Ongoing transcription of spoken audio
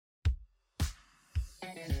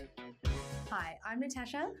Hi, I'm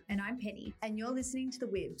Natasha. And I'm Penny. And you're listening to The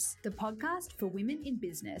WIPs, the podcast for women in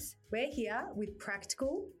business. We're here with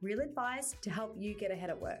practical, real advice to help you get ahead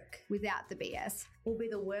at work. Without the BS. We'll be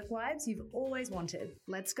the work wives you've always wanted.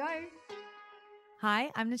 Let's go.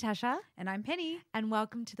 Hi, I'm Natasha. And I'm Penny. And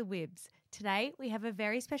welcome to The WIPs. Today we have a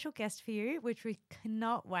very special guest for you, which we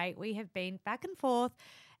cannot wait. We have been back and forth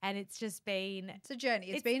and it's just been... It's a journey.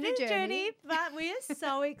 It's been a journey. But we are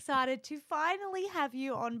so excited to finally have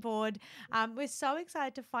you on board. We're so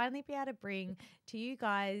excited to finally be able to bring to you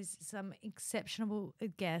guys some exceptional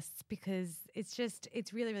guests because it's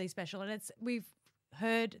really, really special. And we've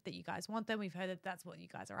heard that you guys want them. We've heard that that's what you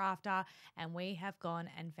guys are after, and we have gone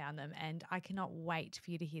and found them. And I cannot wait for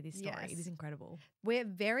you to hear this story. Yes. It is incredible. We're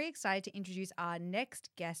very excited to introduce our next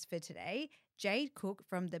guest for today, Jade Cook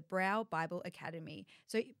from the Brow Bible Academy.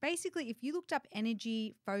 So basically, if you looked up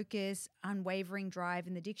energy, focus, unwavering drive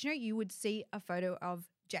in the dictionary, you would see a photo of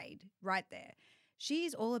Jade right there. She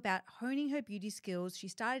is all about honing her beauty skills. She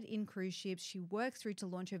started in cruise ships. She worked through to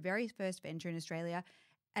launch her very first venture in Australia.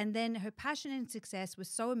 And then her passion and success was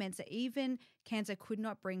so immense that even cancer could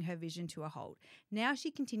not bring her vision to a halt. Now she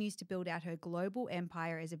continues to build out her global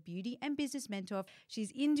empire as a beauty and business mentor. She's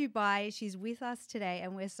in Dubai. She's with us today,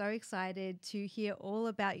 and we're so excited to hear all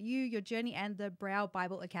about you, your journey, and the Brow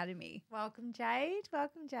Bible Academy. Welcome, Jade.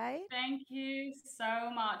 Welcome, Jade. Thank you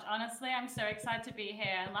so much. Honestly, I'm so excited to be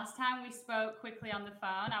here. And last time we spoke quickly on the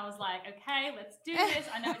phone, I was like, okay, let's do this.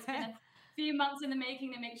 I know it's been a few months in the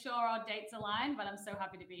making to make sure our dates align, but I'm so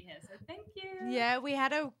happy to be here. So thank you. Yeah, we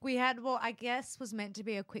had what I guess was meant to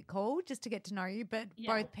be a quick call just to get to know you, but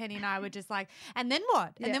both Penny and I were just like, and then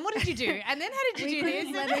what? And then what did you do? And then how did you do this? We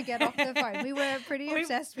couldn't let her get off the phone. We were pretty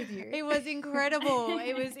obsessed with you. It was incredible.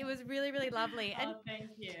 It was really, really lovely. And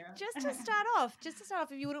thank you. Just to start off,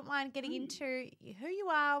 if you wouldn't mind getting into who you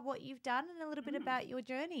are, what you've done, and a little bit about your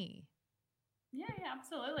journey. Yeah,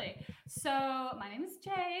 absolutely. So my name is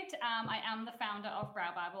Jade. I am the founder of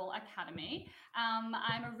Brow Bible Academy.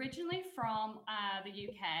 I'm originally from the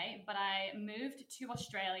UK, but I moved to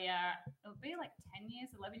Australia, it'll be like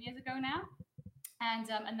 11 years ago now. And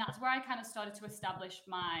that's where I kind of started to establish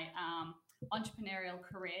my entrepreneurial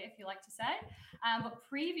career, if you like to say. But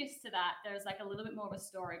previous to that, there's like a little bit more of a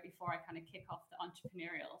story before I kind of kick off the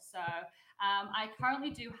entrepreneurial. So I currently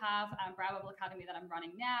do have Brow Bible Academy that I'm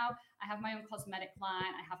running now. I have my own cosmetic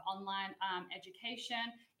line. I have online education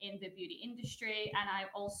in the beauty industry. And I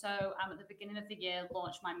also, at the beginning of the year,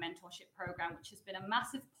 launched my mentorship program, which has been a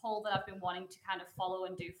massive pull that I've been wanting to kind of follow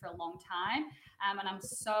and do for a long time. And I'm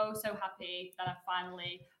so happy that I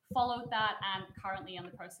finally followed that and currently in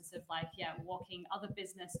the process of walking other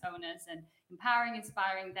business owners and empowering,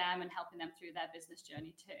 inspiring them and helping them through their business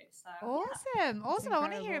journey too. So awesome. I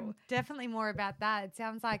want to hear definitely more about that. It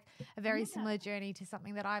sounds like a very similar journey to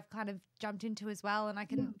something that I've kind of jumped into as well. And I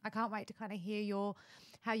can't wait to kind of hear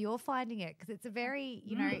how you're finding it, because it's a very,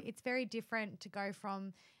 it's very different to go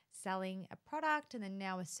from selling a product and then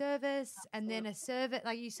now a service. Absolutely. And then a service,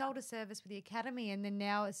 like you sold a service with the academy and then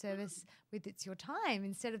now a service with It's Your Time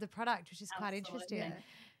instead of the product, which is quite interesting. Yeah.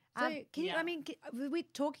 So we're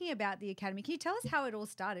talking about the academy. Can you tell us how it all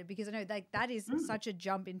started? Because I know that is such a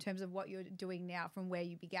jump in terms of what you're doing now from where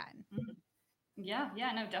you began. Mm-hmm. Yeah,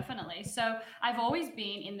 no, definitely. So I've always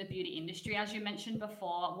been in the beauty industry, as you mentioned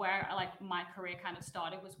before, where my career kind of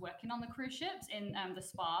started was working on the cruise ships in the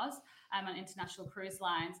spas and international cruise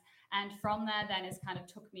lines. And from there, then it's kind of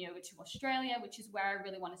took me over to Australia, which is where I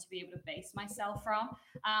really wanted to be able to base myself from.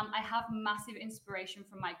 I have massive inspiration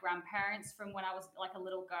from my grandparents from when I was like a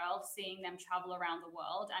little girl, seeing them travel around the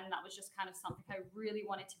world. And that was just kind of something I really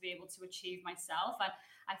wanted to be able to achieve myself. And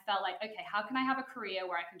I felt like, okay, how can I have a career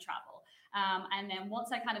where I can travel? And then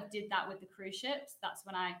once I kind of did that with the cruise ships, that's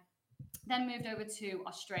when I then moved over to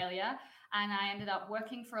Australia, and I ended up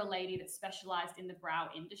working for a lady that specialized in the brow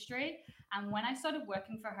industry. And when I started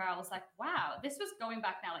working for her, I was like, wow, this was going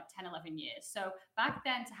back now like 10, 11 years. So back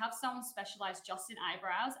then, to have someone specialize just in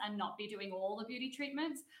eyebrows and not be doing all the beauty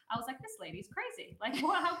treatments, I was like, this lady's crazy. Like,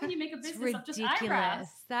 how can you make a business of just eyebrows?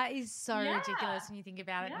 That is so ridiculous when you think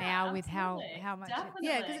about it now with how much.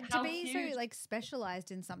 Definitely. Because to be huge. So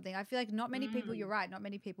specialized in something, I feel like not many people, you're right, not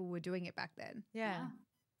many people were doing it back then. Yeah.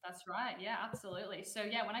 That's right. Yeah, absolutely. So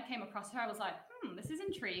when I came across her, I was like, this is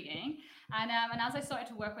intriguing. And as I started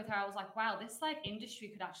to work with her, I was like, wow, this industry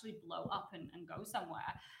could actually blow up and go somewhere.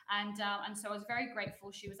 And so I was very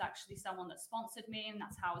grateful. She was actually someone that sponsored me, and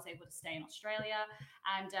that's how I was able to stay in Australia.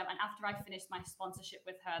 And after I finished my sponsorship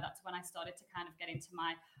with her, that's when I started to kind of get into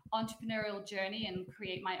my entrepreneurial journey and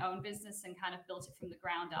create my own business and kind of built it from the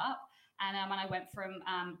ground up. And I went from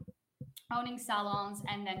owning salons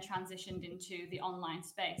and then transitioned into the online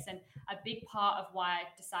space. And a big part of why I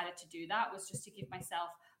decided to do that was just to give myself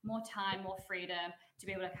more time, more freedom to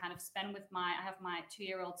be able to kind of spend with I have my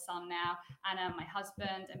 2-year-old son now and my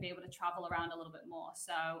husband, and be able to travel around a little bit more.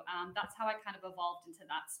 So that's how I kind of evolved into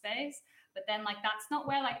that space. But then like, that's not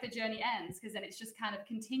where like the journey ends, because then it's just kind of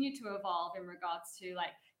continued to evolve in regards to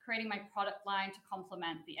like creating my product line to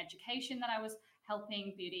complement the education that I was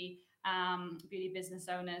helping beauty business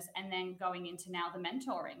owners, and then going into now the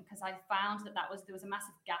mentoring, because I found that there was a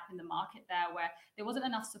massive gap in the market there, where there wasn't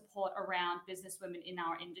enough support around business women in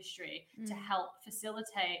our industry to help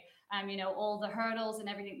facilitate all the hurdles and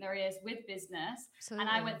everything there is with business. Absolutely. And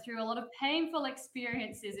I went through a lot of painful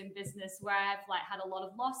experiences in business where I've like had a lot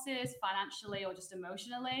of losses financially or just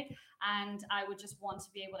emotionally, and I would just want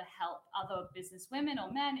to be able to help other business women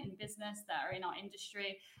or men in business that are in our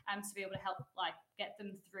industry, to be able to help like get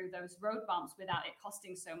them through those road bumps without it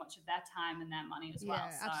costing so much of their time and their money as well.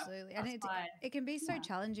 Yeah, absolutely. And it can be so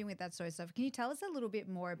challenging with that sort of stuff. Can you tell us a little bit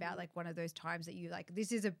more about like one of those times that you like,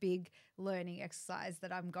 this is a big learning exercise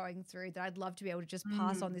that I'm going through that I'd love to be able to just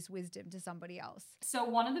pass on this wisdom to somebody else? So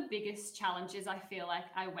one of the biggest challenges I feel like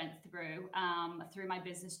I went through my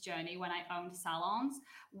business journey when I owned salons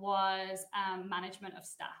was management of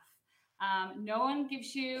staff. No one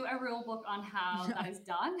gives you a rule book on how that is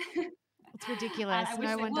done. It's ridiculous.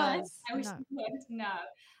 No one does. I wish they would. No.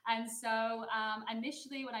 And so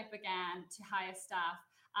initially when I began to hire staff,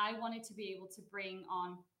 I wanted to be able to bring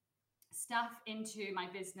on staff into my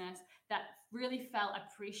business that really felt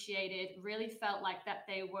appreciated, really felt like that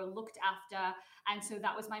they were looked after. And so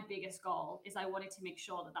that was my biggest goal, is I wanted to make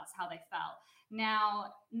sure that that's how they felt.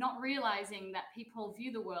 Now, not realizing that people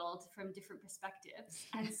view the world from different perspectives.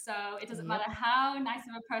 And so it doesn't matter how nice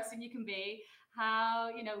of a person you can be, how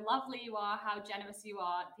lovely you are, how generous you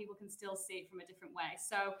are, people can still see it from a different way.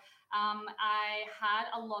 So I had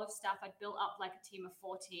a lot of staff. I built up like a team of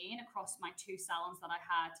 14 across my 2 salons that I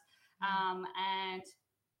had. And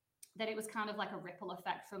then it was kind of like a ripple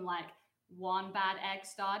effect from like one bad egg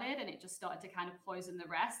started, and it just started to kind of poison the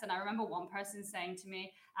rest. And I remember one person saying to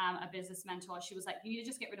me, a business mentor, she was like, you need to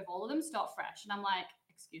just get rid of all of them, start fresh. And I'm like,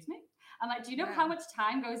 excuse me? I'm like, do you know how much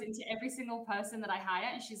time goes into every single person that I hire?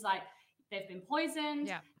 And she's like, they've been poisoned,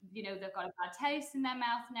 they've got a bad taste in their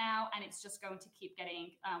mouth now, and it's just going to keep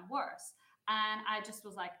getting worse. And I just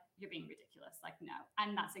was like, you're being ridiculous. Like, no.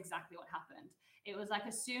 And that's exactly what happened. It was like,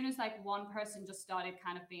 as soon as like one person just started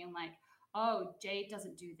kind of being like, oh, Jade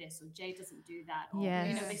doesn't do this, or Jade doesn't do that. Or,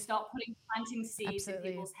 they start planting seeds in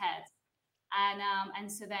people's heads. And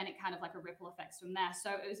so then it kind of like a ripple effects from there.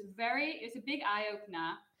 So it was a big eye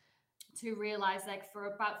opener to realize, like, for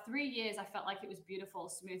about 3 years, I felt like it was beautiful,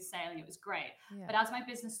 smooth sailing. It was great. Yeah. But as my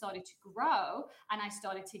business started to grow and I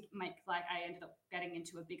started to I ended up getting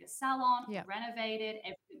into a bigger salon, renovated,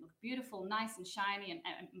 everything looked beautiful, nice and shiny and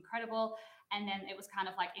incredible. And then it was kind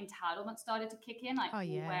of like entitlement started to kick in, like, why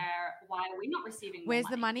are we not receiving more Where's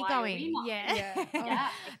the money going?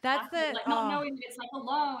 That's the like not knowing that it's like a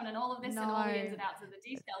loan and all of this and all the ins and outs of the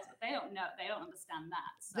details, but they don't know, they don't understand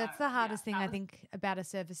that. So, that's the hardest thing I think about a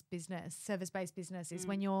service-based business is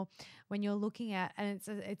when you're looking at, and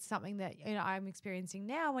it's something that I'm experiencing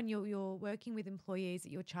now, when you're working with employees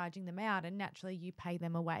that you're charging them out, and naturally you pay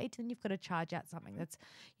them a wage, and you've got to charge out something that's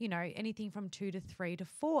anything from 2 to 3 to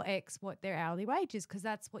 4x what their hourly wages, because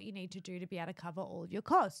that's what you need to do to be able to cover all of your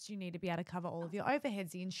costs. You need to be able to cover all of your overheads,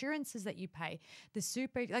 the insurances that you pay, the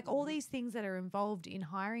super, like all these things that are involved in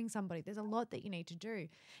hiring somebody. There's a lot that you need to do.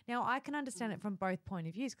 Now, I can understand it from both point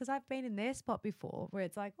of views, because I've been in their spot before where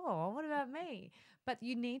it's like, oh, what about me? But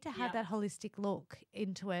you need to have that holistic look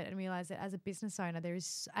into it and realize that as a business owner, there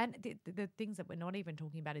is, and the things that we're not even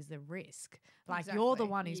talking about is the risk. Like you're the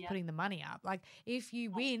one who's putting the money up. Like if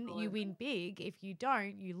you win, you win big. If you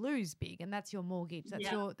don't, you lose big. And that's your mortgage.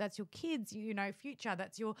 That's your kids, future.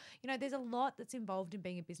 That's your, there's a lot that's involved in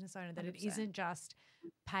being a business owner, that 100%. It isn't just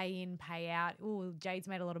pay in, pay out. Oh, Jade's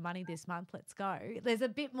made a lot of money this month. Let's go. There's a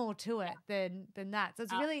bit more to it than that. So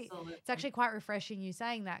it's it's actually quite refreshing you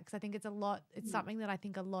saying that, because I think it's something that I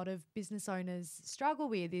think a lot of business owners struggle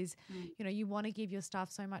with is, you want to give your staff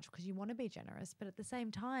so much because you want to be generous, but at the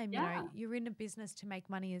same time, you're in a business to make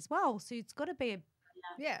money as well. So it's got to be a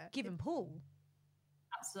give and pull.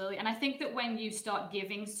 Absolutely. And I think that when you start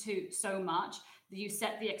giving to so much, you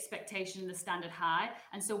set the expectation, the standard high.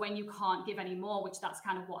 And so when you can't give any more, which that's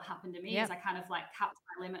kind of what happened to me, is I kind of like capped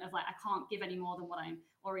my limit of like, I can't give any more than what I'm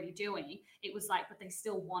already doing. It was like, but they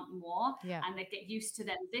still want more. And they get used to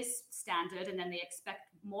then this standard, and then they expect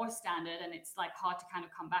more standard, and it's like hard to kind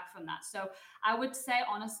of come back from that. So I would say,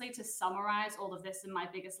 honestly, to summarize all of this, and my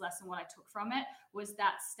biggest lesson, what I took from it, was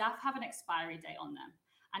that staff have an expiry date on them.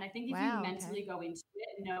 And I think if you mentally go into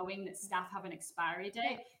it knowing that staff have an expiry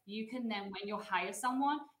date, you can then, when you hire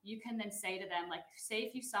someone, you can then say to them, like, say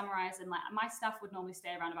if you summarize, and like my staff would normally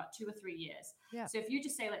stay around about 2 or 3 years. Yeah. So if you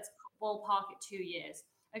just say, let's ballpark it 2 years.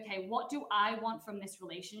 Okay, what do I want from this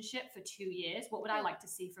relationship for 2 years? What would I like to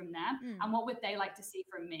see from them? And what would they like to see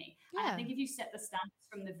from me? Yeah. And I think if you set the standards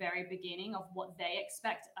from the very beginning of what they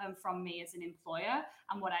expect from me as an employer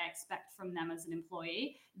and what I expect from them as an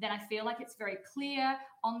employee, then I feel like it's very clear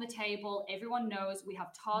on the table. Everyone knows we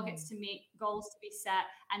have targets to meet, goals to be set,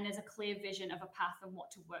 and there's a clear vision of a path and what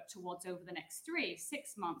to work towards over the next 3,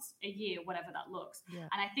 6 months, a year, whatever that looks. Yeah.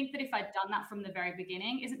 And I think that if I'd done that from the very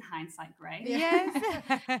beginning, isn't hindsight great? Yes.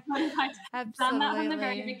 If I'd done that from the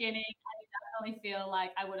very beginning, I definitely feel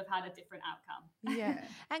like I would have had a different outcome. Yeah.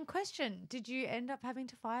 And question, did you end up having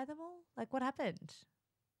to fire them all? Like, what happened?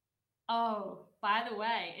 Oh, by the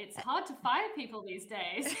way, it's hard to fire people these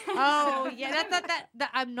days. Oh, yeah. That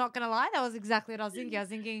I'm not going to lie. That was exactly what I was thinking. I was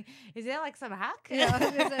thinking, is there like some hack? Yeah.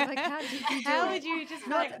 Like, how would you just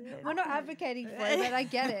we're not advocating for it, but I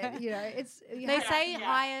get it. You know, it's they say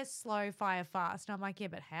hire slow, fire fast. And I'm like, yeah,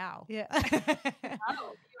 but how? Yeah. Oh,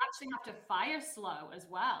 you actually have to fire slow as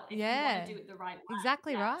well if you want to do it the right way.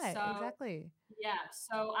 Exactly right. So, exactly. Yeah,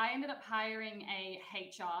 so I ended up hiring a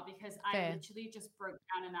HR because I literally just broke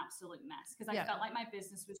down an absolute mess because I felt like my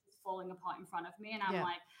business was just falling apart in front of me. And I'm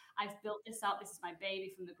like, I've built this up. This is my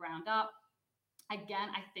baby from the ground up. Again,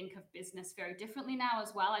 I think of business very differently now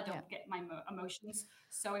as well. I don't get my emotions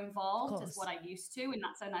so involved as what I used to. And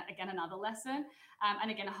that's, again, another lesson. And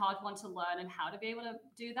again, a hard one to learn and how to be able to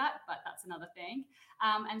do that. But that's another thing.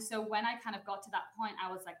 And so when I kind of got to that point,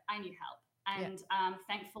 I was like, I need help. And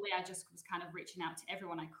thankfully, I just was kind of reaching out to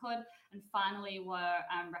everyone I could, and finally were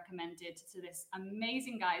recommended to this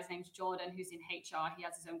amazing guy. His name's Jordan, who's in HR. He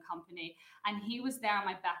has his own company, and he was there on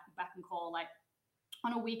my back and call, like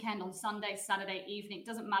on a weekend, on Sunday, Saturday evening. It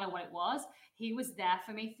doesn't matter what it was. He was there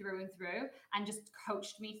for me through and through, and just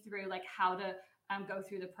coached me through like how to go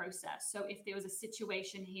through the process. So if there was a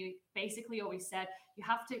situation, he basically always said, you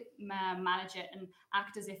have to manage it and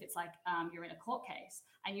act as if it's like you're in a court case,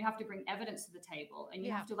 and you have to bring evidence to the table, and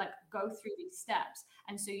you have to like go through these steps.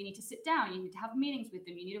 And so you need to sit down, you need to have meetings with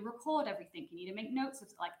them, you need to record everything, you need to make notes of,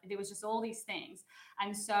 like, there was just all these things.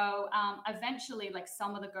 And so eventually, like,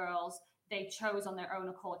 some of the girls, they chose on their own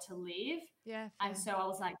accord to leave. Yeah. And so I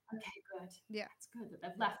was like, okay, good. Yeah, it's good that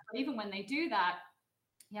they've left. But even when they do that,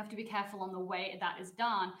 you have to be careful on the way that is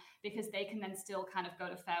done, because they can then still kind of go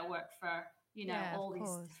to Fair Work for, you know, all these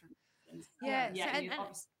different things.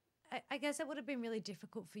 I guess it would have been really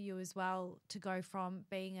difficult for you as well to go from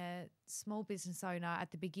being a small business owner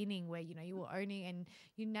at the beginning, where, you know, you were owning, and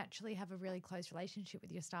you naturally have a really close relationship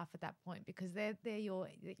with your staff at that point, because they're your,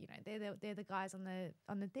 you know, they're the guys on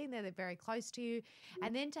the thing, they're very close to you.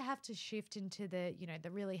 And then to have to shift into the, you know, the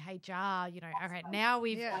really HR, you know, all right,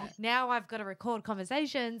 now I've got to record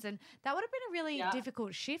conversations, and that would have been a really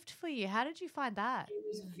difficult shift for you. How did you find that? It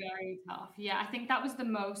was very tough. Yeah, I think that was the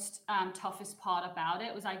most toughest part about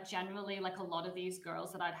it. Was I generally, like a lot of these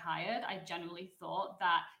girls that I'd hired, I generally thought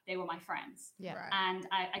that they were my friends. Yeah. Right. And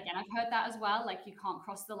I've heard that as well. Like, you can't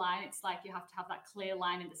cross the line. It's like you have to have that clear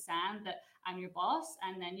line in the sand that I'm your boss,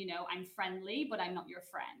 and then, you know, I'm friendly, but I'm not your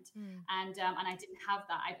friend. And I didn't have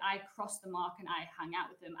that. I crossed the mark, and I hung out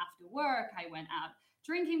with them after work. I went out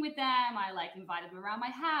drinking with them. I like invited them around my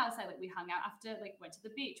house. We hung out after, like, went to the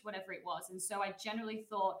beach, whatever it was. And so I generally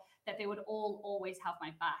thought that they would always have my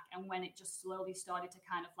back. And when it just slowly started to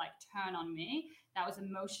kind of like turn on me, that was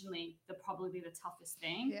emotionally probably the toughest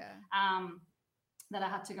thing. That I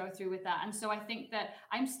had to go through with that. And so I think that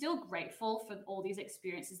I'm still grateful for all these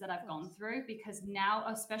experiences that I've gone through, because now,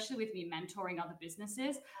 especially with me mentoring other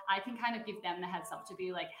businesses, I can kind of give them the heads up to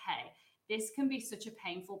be like, hey, this can be such a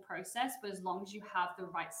painful process, but as long as you have the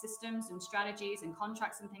right systems and strategies and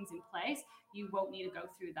contracts and things in place, you won't need to go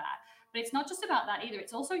through that. But it's not just about that either.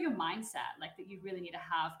 It's also your mindset, like, that you really need to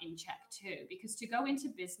have in check too, because to go into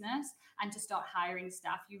business and to start hiring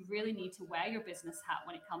staff, you really need to wear your business hat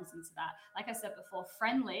when it comes into that. Like I said before,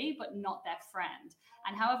 friendly, but not their friend.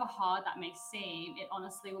 And however hard that may seem, it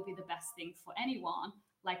honestly will be the best thing for anyone,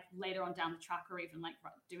 like later on down the track, or even like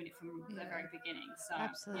doing it from the very beginning. So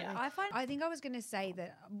absolutely. I think I was going to say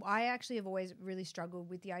that I actually have always really struggled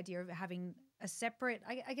with the idea of having a separate,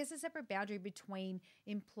 I guess, a separate boundary between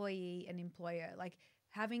employee and employer, like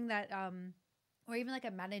having that, or even like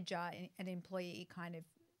a manager and employee kind of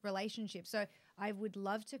relationships. So I would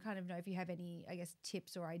love to kind of know if you have any, I guess,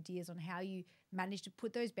 tips or ideas on how you manage to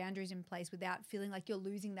put those boundaries in place without feeling like you're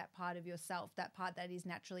losing that part of yourself, that part that is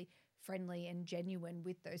naturally friendly and genuine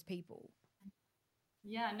with those people.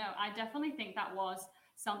 Yeah, no, I definitely think that was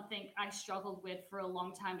something I struggled with for a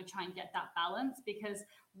long time to try and get that balance, because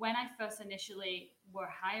when I first initially were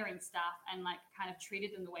hiring staff and like kind of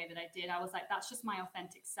treated them the way that I did, I was like, that's just my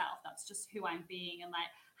authentic self. That's just who I'm being. And like,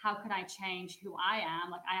 how can I change who I am?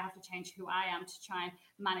 Like, I have to change who I am to try and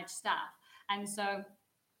manage staff. And so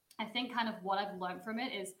I think kind of what I've learned from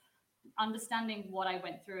it is understanding what I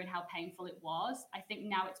went through and how painful it was. I think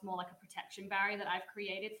now it's more like a protection barrier that I've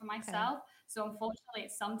created for myself. Okay. So unfortunately,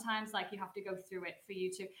 it's sometimes like you have to go through it for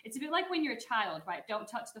you to, it's a bit like when you're a child, right? Don't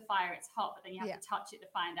touch the fire, it's hot, but then you have to touch it to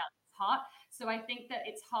find out it's hot. So I think that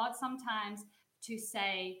it's hard sometimes to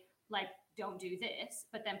say like, don't do this,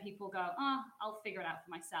 but then people go, I'll figure it out for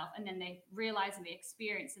myself. And then they realize and they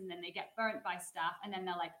experience, and then they get burnt by stuff. And then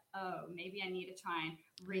they're like, oh, maybe I need to try and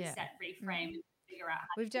reset, reframe, and figure out how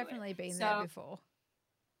We've definitely been there before.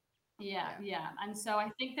 Yeah. And so I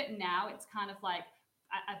think that now it's kind of like,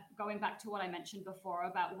 going back to what I mentioned before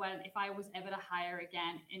about when, if I was ever to hire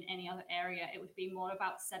again in any other area, it would be more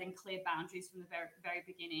about setting clear boundaries from the very, very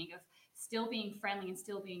beginning of still being friendly and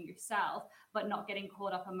still being yourself, but not getting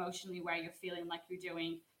caught up emotionally where you're feeling like you're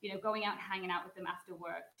doing, going out, hanging out with them after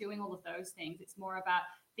work, doing all of those things. It's more about,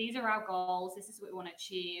 these are our goals. This is what we want to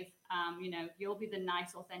achieve. You'll be the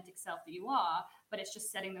nice, authentic self that you are, but it's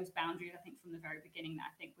just setting those boundaries, I think, from the very beginning that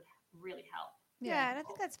I think would really help. Yeah, and I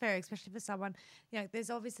think that's fair, especially for someone, there's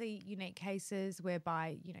obviously unique cases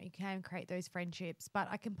whereby, you can create those friendships, but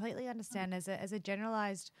I completely understand as a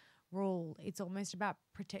generalized rule, it's almost about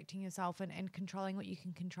protecting yourself and controlling what you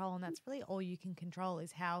can control. And that's really all you can control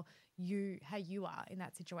is how you are in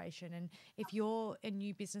that situation. And if you're a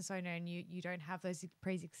new business owner and you don't have those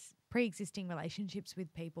pre-existing relationships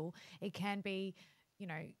with people, it can be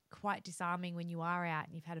quite disarming when you are out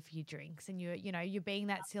and you've had a few drinks and you're being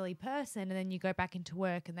that silly person, and then you go back into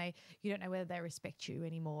work and you don't know whether they respect you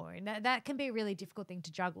anymore. And that can be a really difficult thing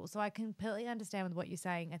to juggle. So I completely understand with what you're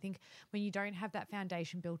saying. I think when you don't have that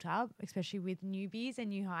foundation built up, especially with newbies and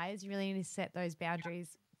new hires, you really need to set those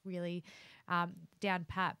boundaries really down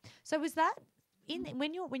pat. So was that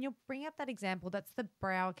when you're bringing up that example, that's the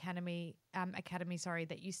Brow Academy,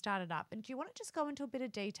 that you started up. And do you want to just go into a bit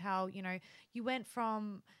of detail? You went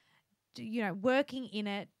from, working in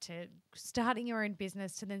it to starting your own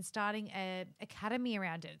business to then starting an academy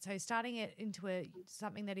around it. So starting it into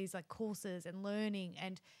something that is like courses and learning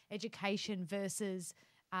and education versus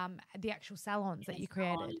the actual salons that you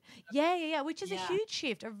created. Yeah, which is a huge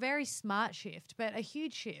shift, a very smart shift, but a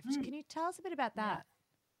huge shift. Can you tell us a bit about that?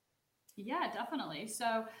 Yeah, definitely.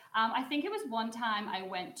 So I think it was one time I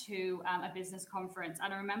went to a business conference,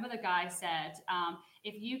 and I remember the guy said,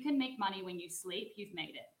 if you can make money when you sleep, you've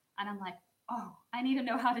made it. And I'm like, oh, I need to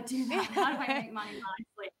know how to do that. How do I make money when I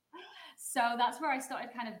sleep? So that's where I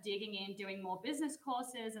started kind of digging in, doing more business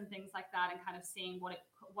courses and things like that, and kind of seeing what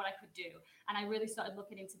I could do. And I really started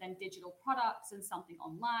looking into then digital products and something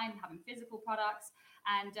online, having physical products.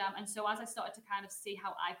 And so as I started to kind of see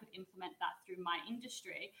how I could implement that through my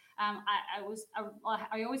industry, I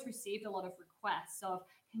always received a lot of requests of,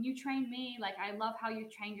 can you train me? Like, I love how you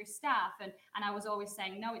train your staff. And I was always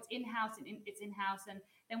saying, no, it's in-house and it's in-house. And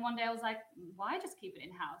then one day I was like, why just keep it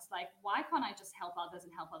in-house? Like, why can't I just help others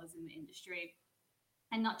and help others in the industry?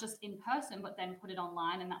 And not just in person, but then put it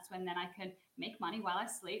online. And that's when then I can make money while I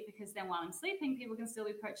sleep, because then while I'm sleeping, people can still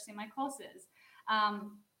be purchasing my courses.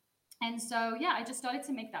 And so, I just started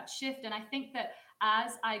to make that shift. And I think that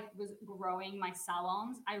as I was growing my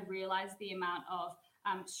salons, I realized the amount of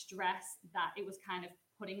stress that it was kind of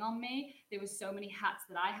putting on me. There was so many hats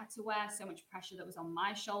that I had to wear, so much pressure that was on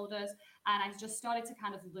my shoulders. And I just started to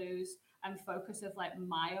kind of lose focus of like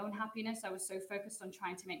my own happiness. I was so focused on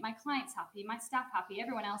trying to make my clients happy, my staff happy,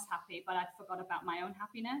 everyone else happy, but I forgot about my own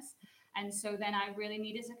happiness. And so then I really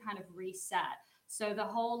needed to kind of reset. So the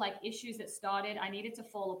whole like issues that started, I needed to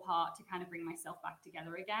fall apart to kind of bring myself back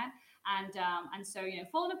together again. And so,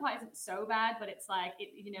 falling apart isn't so bad, but it's like,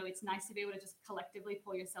 it's nice to be able to just collectively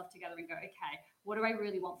pull yourself together and go, okay, what do I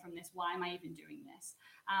really want from this? Why am I even doing this?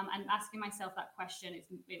 And asking myself that question,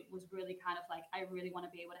 it was really kind of like, I really want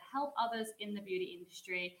to be able to help others in the beauty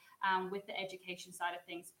industry with the education side of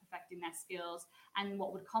things, perfecting their skills. And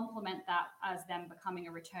what would complement that as them becoming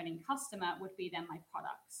a returning customer would be then my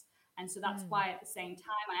products. And so that's why at the same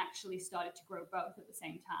time, I actually started to grow both at the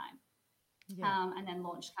same time. And then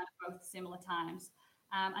launched kind of both similar times.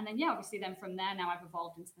 And then, yeah, obviously then from there, now I've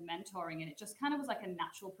evolved into the mentoring, and it just kind of was like a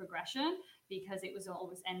natural progression because it was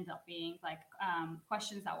always end up being like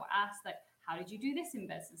questions that were asked, like, how did you do this in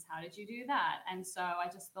business? How did you do that? And so I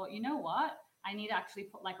just thought, you know what? I need to actually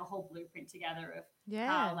put like a whole blueprint together of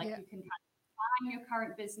how like you can kind of find your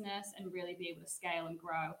current business and really be able to scale and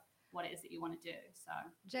grow what it is that you want to do. So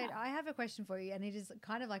Jade, I have a question for you, and it is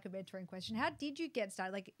kind of like a mentoring question. How did you get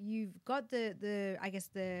started? Like, you've got the I guess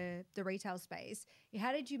the retail space.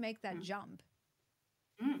 How did you make that jump?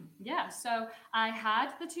 Yeah, so I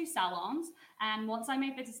had the 2 salons, and once I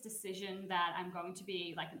made this decision that I'm going to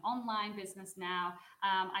be like an online business now,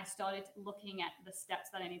 I started looking at the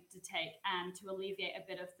steps that I needed to take and to alleviate a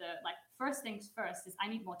bit of the like. First things first is I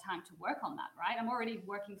need more time to work on that, right? I'm already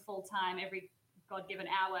working full time every God-given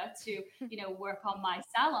hour to work on my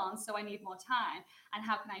salon, so I need more time. And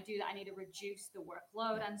how can I do that? I need to reduce the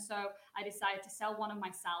workload. And so I decided to sell one of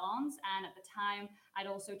my salons, and at the time I'd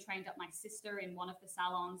also trained up my sister in one of the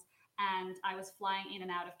salons, and I was flying in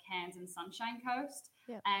and out of Cairns and Sunshine Coast.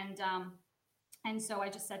 And so I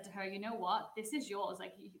just said to her, you know what, this is yours.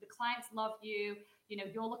 Like, the clients love you,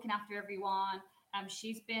 you're looking after everyone.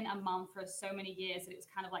 She's been a mom for so many years that it was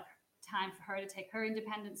kind of like time for her to take her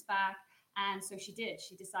independence back. And so she did.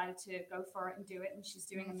 She decided to go for it and do it, and she's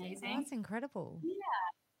doing amazing. Oh, that's incredible.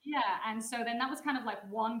 Yeah. And so then that was kind of like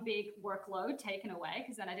one big workload taken away,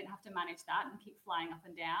 because then I didn't have to manage that and keep flying up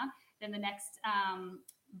and down. Then the next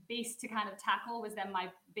beast to kind of tackle was then my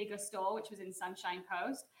bigger store, which was in Sunshine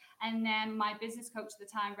Coast. And then my business coach at the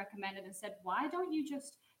time recommended and said, why don't you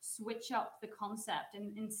just switch up the concept,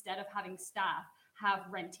 and instead of having staff, have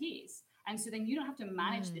rentees? And so then you don't have to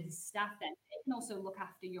manage this staff then. They can also look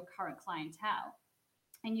after your current clientele,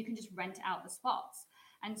 and you can just rent out the spots.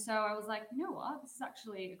 And so I was like, you know what, this is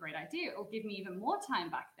actually a great idea. It'll give me even more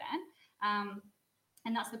time back then.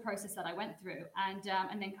 And that's the process that I went through.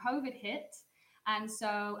 And then COVID hit. And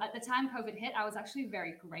so at the time COVID hit, I was actually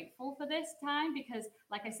very grateful for this time because,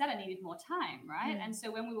 like I said, I needed more time, right? And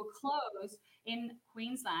so when we were closed in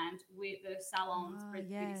Queensland with the salons,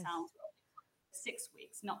 beauty salons, 6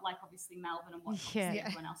 weeks, not like obviously Melbourne and what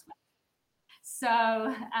everyone else went.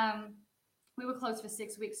 So we were closed for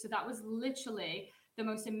 6 weeks. So that was literally the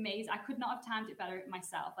most amazing. I could not have timed it better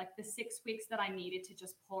myself. Like the 6 weeks that I needed to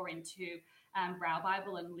just pour into Brow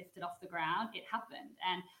Bible and lift it off the ground, it happened.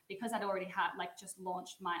 And because I'd already had like just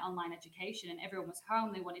launched my online education and everyone was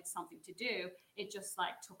home, they wanted something to do, it just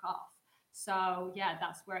like took off. So yeah,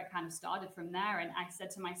 that's where it kind of started from there. And I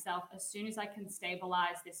said to myself, as soon as I can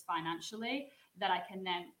stabilize this financially, that I can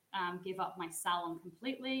then give up my salon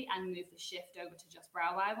completely and move the shift over to just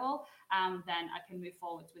Brow Bible, then I can move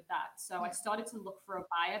forwards with that. So I started to look for a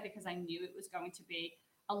buyer because I knew it was going to be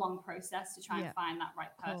a long process to try and find that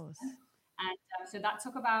right person. And so that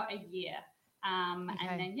took about a year. And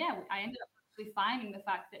then, I ended up actually finding the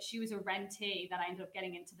fact that she was a rentee that I ended up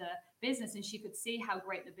getting into the business, and she could see how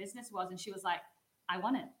great the business was. And she was like, I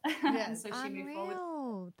want it. And so she moved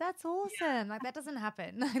forward. That's awesome. Like that doesn't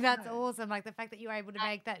happen. That's awesome. Like the fact that you were able to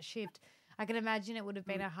make that shift. I can imagine it would have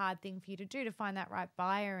been a hard thing for you to do, to find that right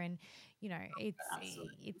buyer. And,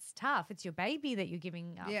 it's tough. It's your baby that you're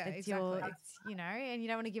giving up. Yeah, it's exactly. and you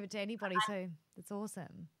don't want to give it to anybody. So that's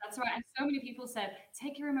awesome. That's right. And so many people said,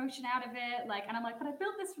 take your emotion out of it. Like, and I'm like, but I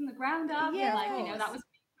built this from the ground up. Yeah, and like, that was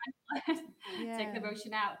take the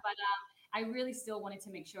emotion out. But I really still wanted to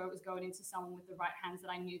make sure it was going into someone with the right hands that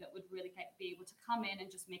I knew that would really be able to come in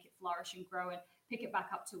and just make it flourish and grow and pick it back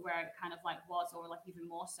up to where it kind of like was, or like even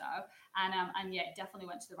more so. And yeah, it definitely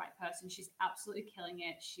went to the right person. She's absolutely killing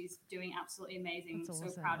it. She's doing absolutely amazing. I'm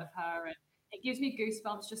so proud of her. And it gives me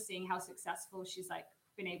goosebumps just seeing how successful she's like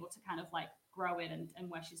been able to kind of like grow it and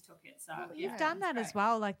where she's took it. So you've done that as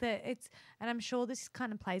well. Like and I'm sure this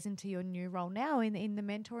kind of plays into your new role now in the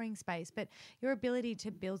mentoring space, but your ability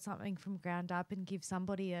to build something from ground up and give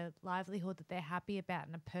somebody a livelihood that they're happy about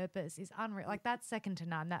and a purpose is unreal. Like that's second to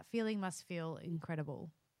none. That feeling must feel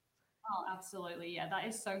incredible. Oh, absolutely. Yeah, that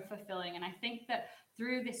is so fulfilling. And I think that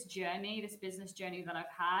through this journey, this business journey that I've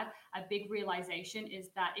had, a big realization is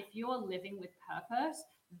that if you're living with purpose,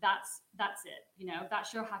 that's it.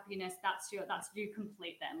 That's your happiness. That's you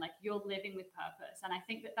complete then. Like you're living with purpose. And I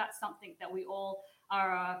think that that's something that we all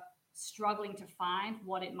are struggling to find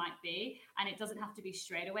what it might be. And it doesn't have to be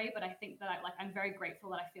straight away, but I think that I'm very grateful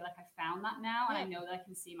that I feel like I found that now. And I know that I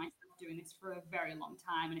can see myself doing this for a very long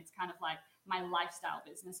time. And it's kind of like my lifestyle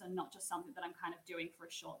business and not just something that I'm kind of doing for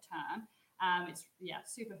a short term. It's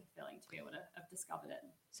super fulfilling to be able to have discovered it.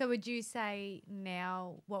 So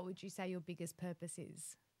what would you say your biggest purpose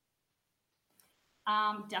is?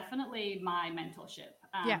 Definitely my mentorship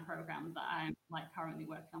program that I'm like currently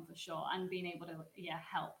working on for sure, and being able to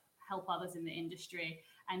help others in the industry,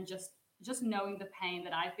 and just knowing the pain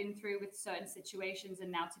that I've been through with certain situations,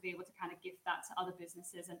 and now to be able to kind of gift that to other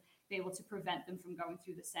businesses and be able to prevent them from going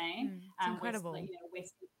through the same. It's incredible.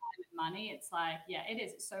 Wasting time and money. It's like, yeah, it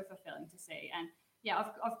is. It's so fulfilling to see. And yeah,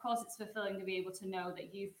 of course, it's fulfilling to be able to know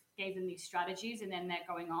that you've gave them these strategies and then they're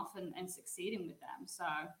going off and succeeding with them. So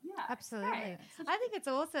yeah, absolutely. I think it's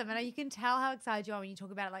awesome, and you can tell how excited you are when you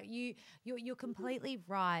talk about it. Like you're completely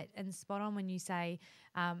right and spot on when you say.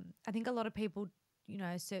 I think a lot of people,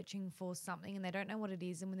 searching for something and they don't know what it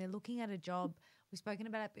is, and when they're looking at a job. We've spoken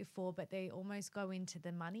about it before, but they almost go into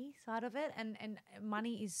the money side of it, and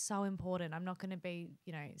money is so important. I'm not going to be,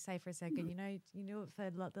 say for a second, you do it for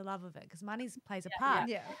the love of it, because money plays a part.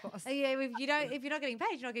 Yeah, of course. Yeah, if you're not getting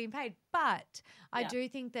paid, you're not getting paid. But I do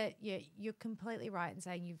think that you're completely right in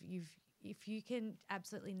saying if you can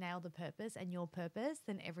absolutely nail the purpose and your purpose,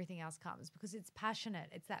 then everything else comes, because it's passionate.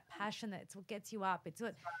 It's that passion that's what gets you up. It's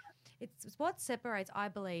what separates, I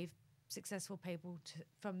believe, successful people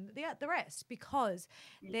from the rest, because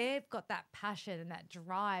they've got that passion and that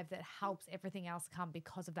drive that helps everything else come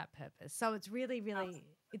because of that purpose. So it's really, really,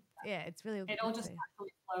 it's really. It all just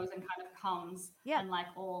naturally flows and kind of comes and like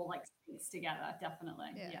all like stinks together.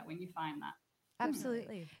 Definitely, when you find that.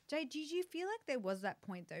 Absolutely. Jade, did you feel like there was that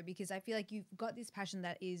point though? Because I feel like you've got this passion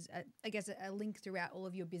that is, I guess, a link throughout all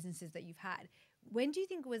of your businesses that you've had. When do you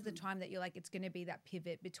think was the time that you're like, it's going to be that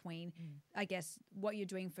pivot between, I guess, what you're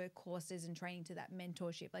doing for courses and training to that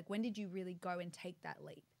mentorship? Like, when did you really go and take that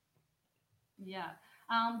leap? Yeah.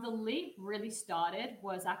 The leap really started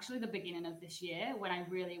was actually the beginning of this year, when I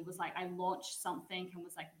really was like, I launched something and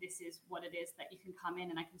was like, this is what it is that you can come in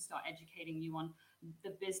and I can start educating you on the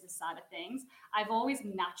business side of things. I've always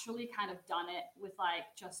naturally kind of done it with like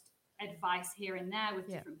just advice here and there with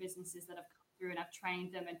different businesses that have come through, and I've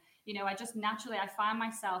trained them. And, I just naturally, I find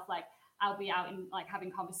myself like, I'll be out in like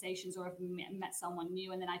having conversations, or I've met someone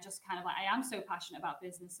new. And then I just kind of like, I am so passionate about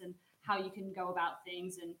business and how you can go about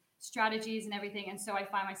things and strategies and everything. And so I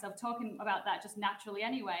find myself talking about that just naturally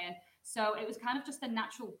anyway. And so it was kind of just a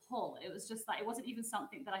natural pull. It was just like, it wasn't even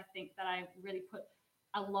something that I think that I really put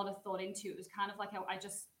a lot of thought into. It was kind of like, I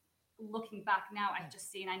just, looking back now, I've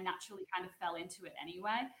just seen I naturally kind of fell into it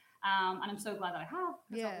anyway. And I'm so glad that I have,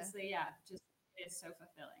 because obviously, just it is so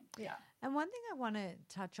fulfilling. Yeah. And one thing I want to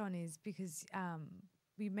touch on is, because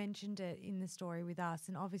we mentioned it in the story with us,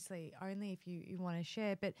 and obviously only if you want to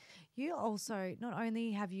share, but you also, not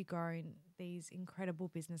only have you grown these incredible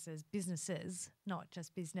businesses, not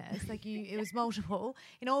just business, like it was multiple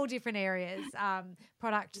in all different areas,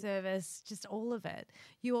 product, service, just all of it.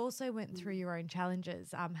 You also went through your own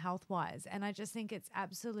challenges, health-wise. And I just think it's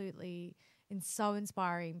absolutely so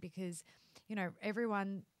inspiring, because,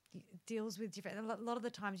 everyone deals with different. A lot of the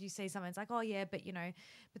times you see someone, it's like, oh yeah, but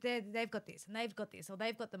but they've got this and they've got this, or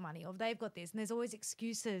they've got the money, or they've got this, and there's always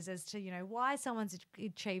excuses as to why someone's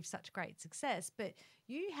achieved such great success. But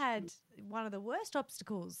you had one of the worst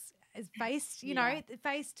obstacles faced,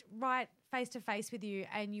 faced right face to face with you,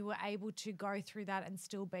 and you were able to go through that and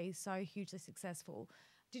still be so hugely successful.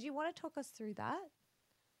 Did you want to talk us through that?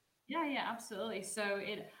 Yeah, absolutely. So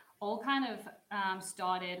it all kind of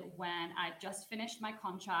started when I just finished my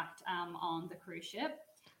contract on the cruise ship,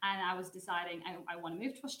 and I was deciding I want to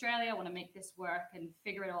move to Australia. I want to make this work and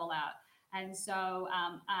figure it all out. And so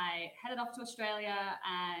I headed off to Australia,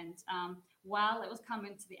 and while it was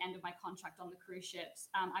coming to the end of my contract on the cruise ships,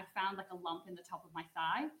 I found like a lump in the top of my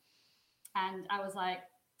thigh, and I was like,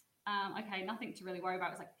 okay, nothing to really worry about.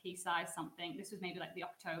 It was like pea-sized something. This was maybe like the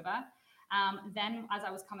October. Then as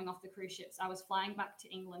I was coming off the cruise ships, I was flying back to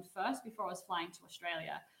England first before I was flying to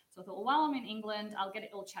Australia. So I thought, well, while I'm in England, I'll get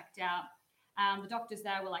it all checked out. The doctors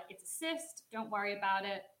there were like, it's a cyst, don't worry about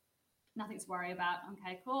it. Nothing to worry about.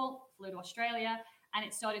 Okay, cool. Flew to Australia, and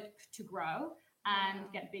it started to grow and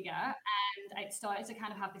get bigger. And it started to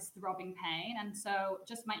kind of have this throbbing pain. And so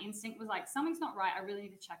just my instinct was like, something's not right. I really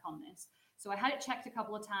need to check on this. So I had it checked a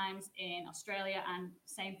couple of times in Australia, and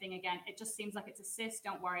same thing again. It just seems like it's a cyst.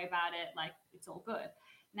 Don't worry about it. Like, it's all good.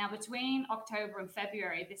 Now, between October and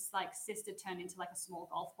February, this like cyst had turned into like a small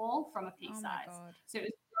golf ball from a pea size. So it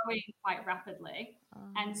was growing quite rapidly.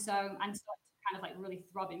 And started to kind of like really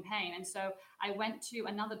throb in pain. And so I went to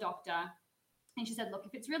another doctor, and she said, look,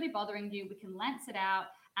 if it's really bothering you, we can lens it out,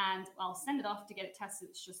 and I'll send it off to get it tested.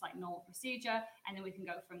 It's just like normal procedure, and then we can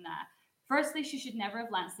go from there. Firstly, she should never have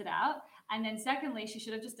lanced it out. And then secondly, she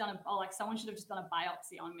should have just someone should have just done a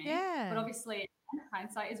biopsy on me. Yeah. But obviously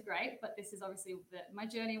hindsight is great, but this is obviously my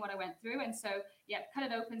journey, what I went through. And so, yeah, cut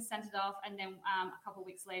it open, sent it off. And then a couple of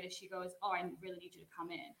weeks later, she goes, oh, I really need you to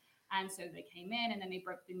come in. And so they came in and then they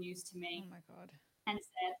broke the news to me. Oh my God. And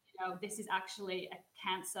said, this is actually a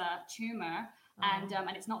cancer tumor and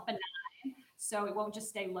it's not benign. So it won't just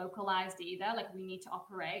stay localized either. Like we need to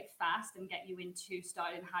operate fast and get you into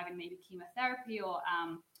starting having maybe chemotherapy or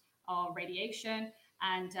radiation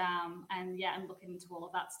and looking into all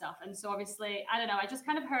of that stuff. And so obviously, I don't know, I just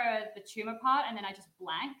kind of heard the tumor part and then I just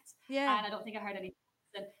blanked. Yeah. And I don't think I heard anything.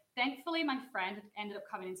 And thankfully, my friend ended up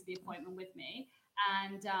coming into the appointment with me.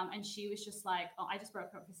 And she was just like, oh, I just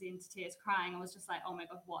broke up into tears crying. I was just like, oh my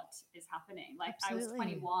God, what is happening? Like Absolutely. I was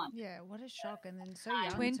 21. Yeah, what a shock. And then so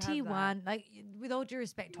young. 21, like with all due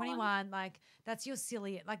respect, 21, like that's you're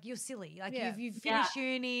silly. Like you're silly. Like you've finished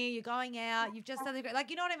uni, you're going out, you've just done the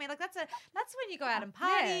like, you know what I mean? Like that's when you go out and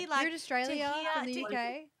party. Like you're in Australia, from the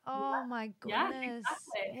UK. Oh my goodness. Yeah,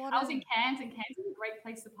 exactly. I was in Cairns, and Cairns is a great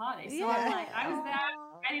place to party. So I was there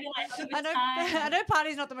ready to have a good time. I know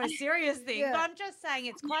party's not the most serious thing, but I'm just saying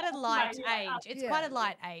it's quite a light age. It's quite a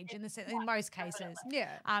light age in most cases.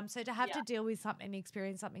 Yeah. So to have to deal with something and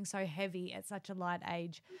experience something so heavy at such a light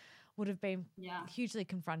age would have been hugely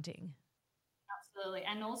confronting. Absolutely.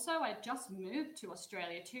 And also I just moved to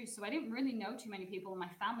Australia too. So I didn't really know too many people and my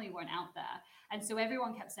family weren't out there. And so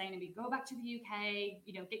everyone kept saying to me, go back to the UK,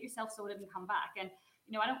 get yourself sorted and come back. And,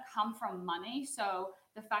 I don't come from money. So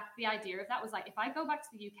the idea of that was like, if I go back to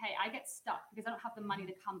the UK, I get stuck because I don't have the money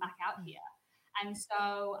to come back out here. And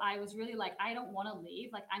so I was really like, I don't want to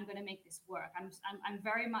leave. Like, I'm going to make this work. I'm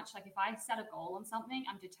very much like, if I set a goal on something,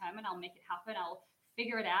 I'm determined I'll make it happen. I'll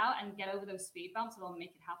figure it out and get over those speed bumps and I'll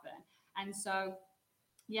make it happen. And so,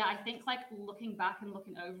 yeah, I think like looking back and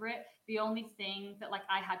looking over it, the only thing that like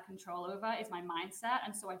I had control over is my mindset.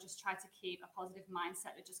 And so I just tried to keep a positive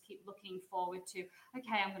mindset to just keep looking forward to,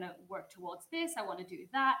 okay, I'm going to work towards this. I want to do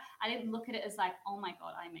that. I didn't look at it as like, oh my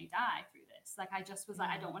God, I may die through this. Like, I just was like,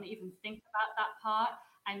 I don't want to even think about that part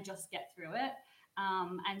and just get through it.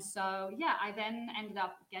 And so, yeah, I then ended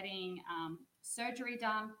up getting surgery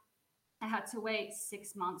done. I had to wait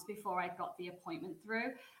 6 months before I got the appointment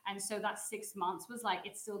through. And so that 6 months was like,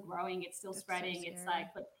 it's still growing, it's still spreading. It's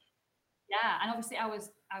like, but yeah. And obviously I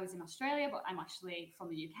was in Australia, but I'm actually from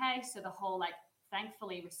the UK. So the whole, like,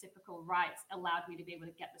 thankfully reciprocal rights allowed me to be able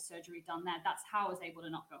to get the surgery done there. That's how I was able to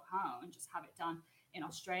not go home and just have it done in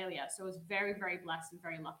Australia. So I was very, very blessed and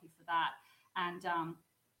very lucky for that.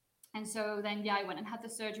 And so then, I went and had the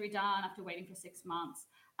surgery done after waiting for 6 months.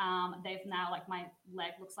 They've now, like, my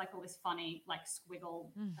leg looks like all this funny, like, squiggle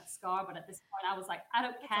scar. But at this point, I was like, I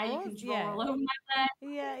don't care. You can draw all over my leg.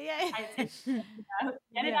 Yeah.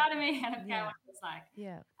 Get it out of me. I don't care what it looks like.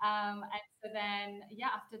 Yeah. And so then,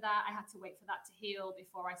 after that, I had to wait for that to heal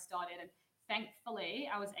before I started. And thankfully,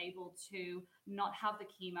 I was able to not have the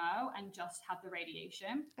chemo and just have the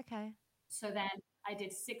radiation. Okay. So then I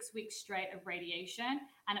did 6 weeks straight of radiation.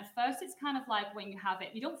 And at first it's kind of like when you have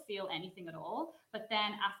it, you don't feel anything at all. But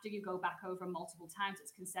then after you go back over multiple times,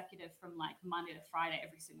 it's consecutive from like Monday to Friday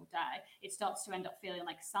every single day. It starts to end up feeling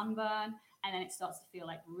like sunburn. And then it starts to feel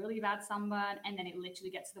like really bad sunburn. And then it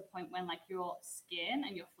literally gets to the point when like your skin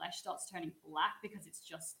and your flesh starts turning black because it's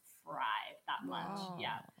just fried that much. Wow.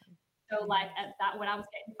 Yeah. So like at that, when I was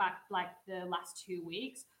getting back, like the last 2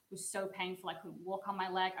 weeks, was so painful. I couldn't walk on my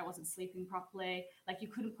leg. I wasn't sleeping properly. Like, you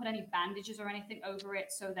couldn't put any bandages or anything over it.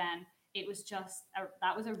 So then it was just,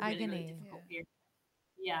 that was a really, really difficult period.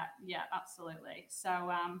 Yeah, absolutely.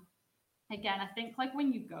 So again, I think like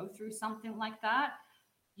when you go through something like that,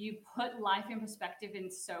 you put life in perspective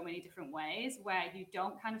in so many different ways where you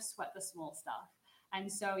don't kind of sweat the small stuff. And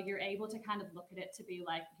so you're able to kind of look at it to be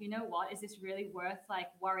like, you know what, is this really worth like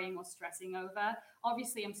worrying or stressing over?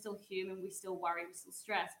 Obviously, I'm still human. We still worry, we still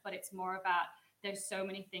stress, but it's more about there's so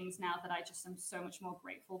many things now that I just am so much more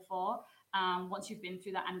grateful for once you've been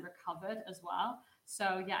through that and recovered as well.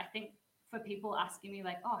 So yeah, I think for people asking me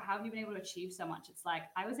like, oh, how have you been able to achieve so much? It's like,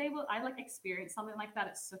 I like experienced something like that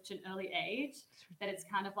at such an early age that it's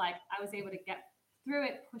kind of like, I was able to get through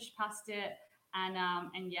it, push past it.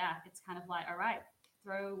 And yeah, it's kind of like, all right,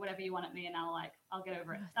 throw whatever you want at me and I'll get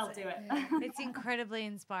over it. I'll do it. Yeah. It's incredibly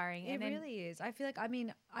inspiring. It really is. I feel like, I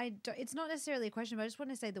mean, it's not necessarily a question, but I just want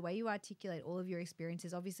to say the way you articulate all of your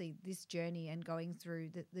experiences, obviously this journey and going through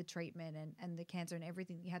the treatment and the cancer and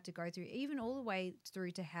everything you had to go through, even all the way through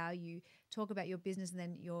to how you talk about your business and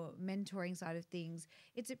then your mentoring side of things.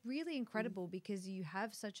 It's really incredible because you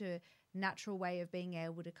have such a natural way of being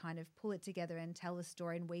able to kind of pull it together and tell a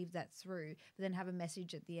story and weave that through, but then have a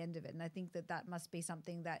message at the end of it. And I think that that must be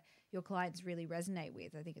something that your clients really resonate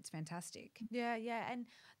with. I think it's fantastic. Yeah, yeah. And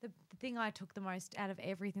the thing I took the most out of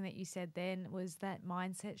everything that you said then was that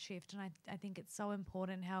mindset shift. And I think it's so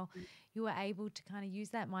important how you were able to kind of use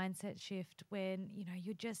that mindset shift when, you know,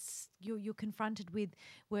 you're confronted with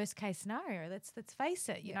worst case scenario. Let's face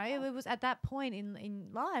it. You know, it was at that point in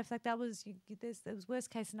life, like that was worst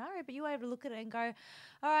case scenario, but you were able to look at it and go,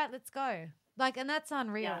 all right, let's go. Like, and that's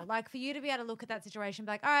unreal. Yeah. Like for you to be able to look at that situation,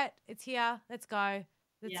 be like, all right, it's here, let's go.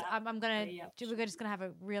 We're just gonna have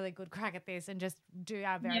a really good crack at this and just do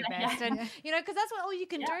our very best, and you know, because that's all you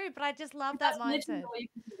can do. But I just love that mindset.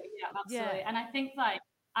 Yeah, absolutely. And I think like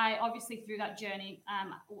I obviously through that journey,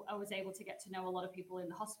 I was able to get to know a lot of people in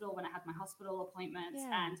the hospital when I had my hospital appointments,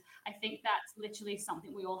 and I think that's literally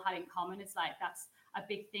something we all had in common. It's like that's a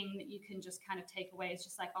big thing that you can just kind of take away. It's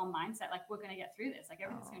just like our mindset, like we're gonna get through this, like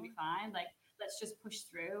everything's gonna be fine. Like let's just push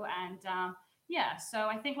through and. Yeah, so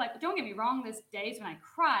I think like don't get me wrong, there's days when I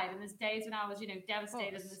cried and there's days when I was, you know,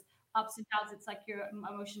 devastated and there's ups and downs. It's like your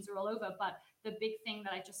emotions are all over. But the big thing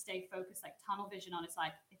that I just stayed focused, like tunnel vision on, is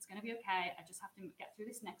like it's gonna be okay. I just have to get through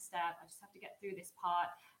this next step. I just have to get through this part.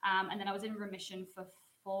 And then I was in remission for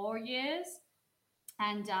 4 years.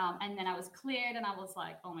 And then I was cleared and I was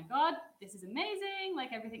like, oh my God, this is amazing.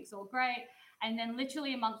 Like everything's all great. And then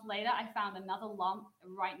literally a month later, I found another lump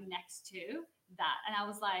right next to that. And I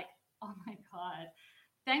was like, oh my God.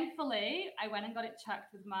 Thankfully, I went and got it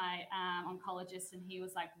checked with my oncologist, and he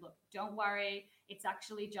was like, look, don't worry. It's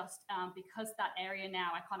actually just because that area now,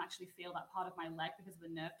 I can't actually feel that part of my leg because of the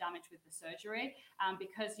nerve damage with the surgery.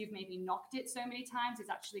 Because you've maybe knocked it so many times, it's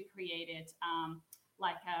actually created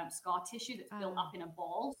scar tissue that's built up in a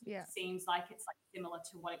ball. So it seems like it's like similar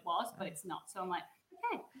to what it was, but it's not. So I'm like,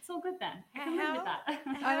 okay, it's all good then. I can live with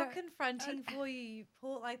that. How confronting for you,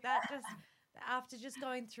 Paul, like that, just after just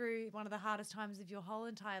going through one of the hardest times of your whole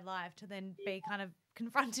entire life to then be kind of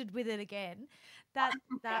confronted with it again, that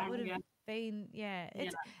would have been,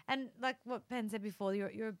 it's, and like what Ben said before,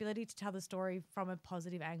 your ability to tell the story from a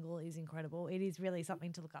positive angle is incredible. It is really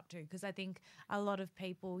something to look up to, because I think a lot of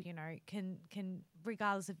people, you know, can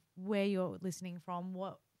regardless of where you're listening from,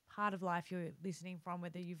 what part of life you're listening from,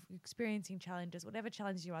 whether you're experiencing challenges, whatever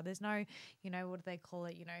challenges you are, there's no, you know, what do they call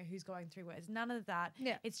it, you know, who's going through what, none of that.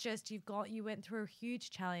 It's just you went through a huge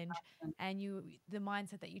challenge, and the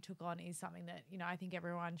mindset that you took on is something that, you know, I think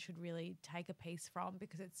everyone should really take a piece from,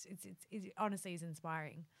 because it honestly is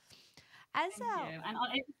inspiring. Thank you. And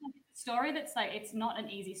it's a story that's like, it's not an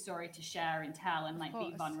easy story to share and tell and like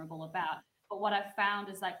be vulnerable about, but what I've found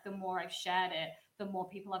is like the more I've shared it, the more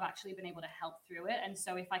people have actually been able to help through it. And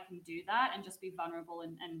so if I can do that and just be vulnerable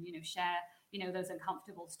and you know, share, you know, those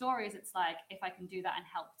uncomfortable stories, it's like, if I can do that and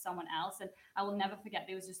help someone else. And I will never forget,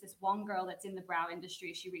 there was just this one girl that's in the brow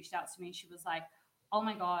industry. She reached out to me and she was like, oh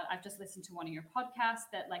my God, I've just listened to one of your podcasts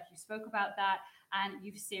that like you spoke about that. And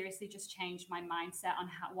you've seriously just changed my mindset on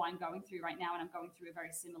what I'm going through right now. And I'm going through a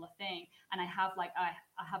very similar thing. And I have I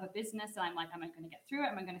have a business, and I'm like, am I going to get through it?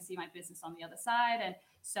 Am I going to see my business on the other side? And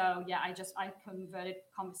so, yeah, I converted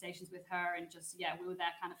conversations with her, and just, we were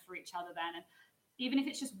there kind of for each other then. And even if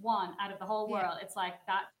it's just one out of the whole world, it's like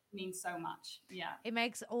that means so much. It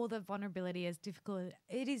makes all the vulnerability as difficult.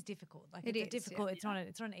 It is difficult. Like it's difficult. It's not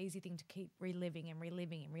an easy thing to keep reliving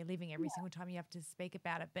every single time you have to speak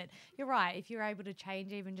about it. But you're right. If you're able to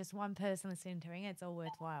change even just one person listening to it, it's all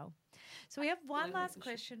worthwhile. So we have one last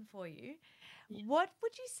question for you. What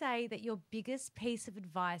would you say that your biggest piece of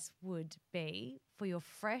advice would be for your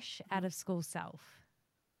fresh out of school self?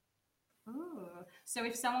 Ooh. So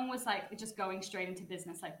if someone was like just going straight into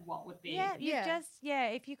business, like what would be?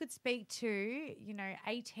 If you could speak to, you know,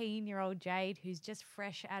 18-year-old Jade who's just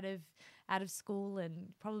fresh out of school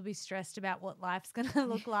and probably stressed about what life's going to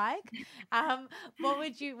look like, what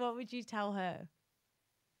would you tell her?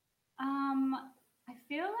 I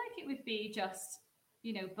feel like it would be just,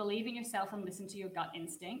 you know, believe in yourself and listen to your gut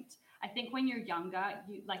instinct. I think when you're younger,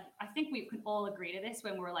 I think we can all agree to this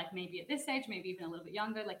when we're like maybe at this age, maybe even a little bit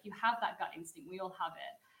younger, like you have that gut instinct. We all have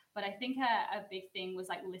it. But I think a big thing was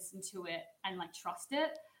like listen to it and like trust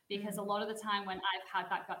it, because a lot of the time when I've had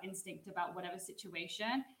that gut instinct about whatever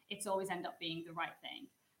situation, it's always end up being the right thing.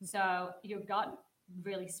 So your gut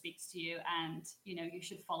really speaks to you, and, you know, you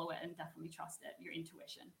should follow it and definitely trust it, your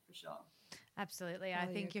intuition for sure. Absolutely. I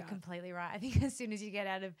think you're completely right. I think as soon as you get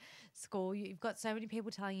out of school, you've got so many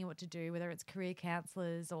people telling you what to do, whether it's career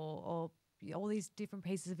counselors or all these different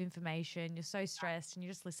pieces of information. You're so stressed and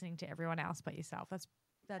you're just listening to everyone else but yourself. That's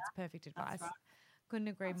perfect advice. Right. Couldn't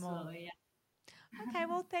agree more. Yeah. Okay,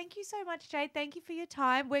 well, thank you so much, Jade. Thank you for your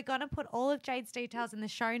time. We're going to put all of Jade's details in the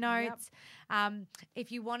show notes.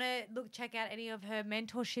 If you want to check out any of her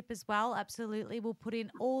mentorship as well, absolutely. We'll put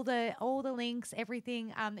in all the links,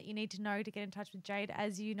 everything that you need to know to get in touch with Jade.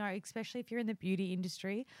 As you know, especially if you're in the beauty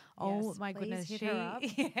industry. Oh my goodness, hit her up.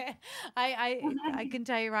 Yeah, I can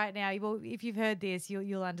tell you right now. Well, if you've heard this,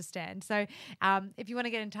 you'll understand. So, if you want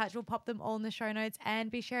to get in touch, we'll pop them all in the show notes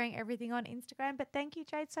and be sharing everything on Instagram. But thank you,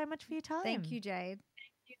 Jade, so much for your time. Thank you, Jade. Thank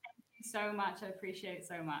you so much. I appreciate it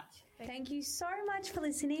so much. Thank you so much for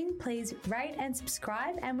listening. Please rate and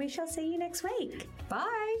subscribe, and we shall see you next week.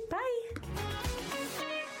 Bye. Bye.